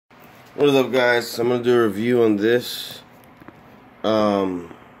What is up, guys? I'm gonna do a review on this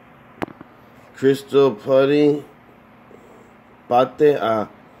crystal putty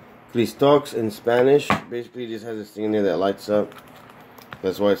Cristox in Spanish. Basically, it just has this thing in there that lights up.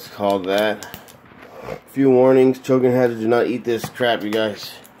 That's why it's called that. A few warnings: choking hazard. Do not eat this crap, you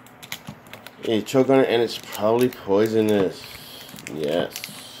guys. You choke on it, and it's probably poisonous. Yes.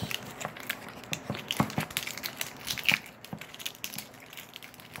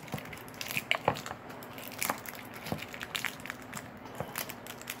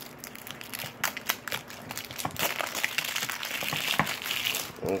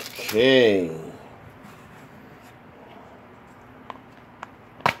 Okay.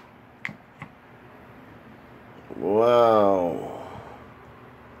 Wow.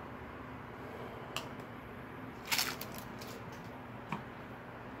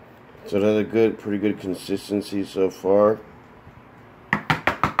 So it has a pretty good consistency so far.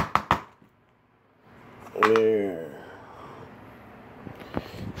 There.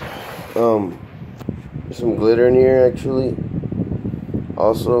 There's some glitter in here actually.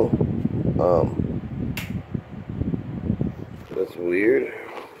 Also, that's weird.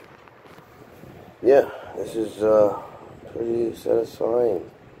 Yeah, this is pretty satisfying.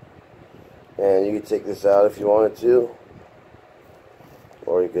 And you can take this out if you wanted to,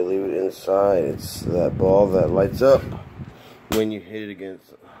 or you could leave it inside. It's that ball that lights up when you hit it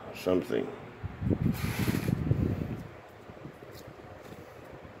against something.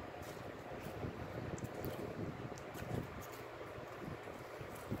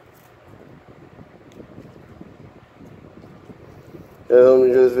 If you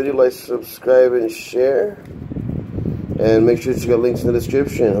enjoyed this video, like, subscribe, and share. And make sure to check out links in the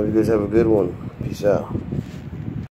description. Hope you guys have a good one. Peace out.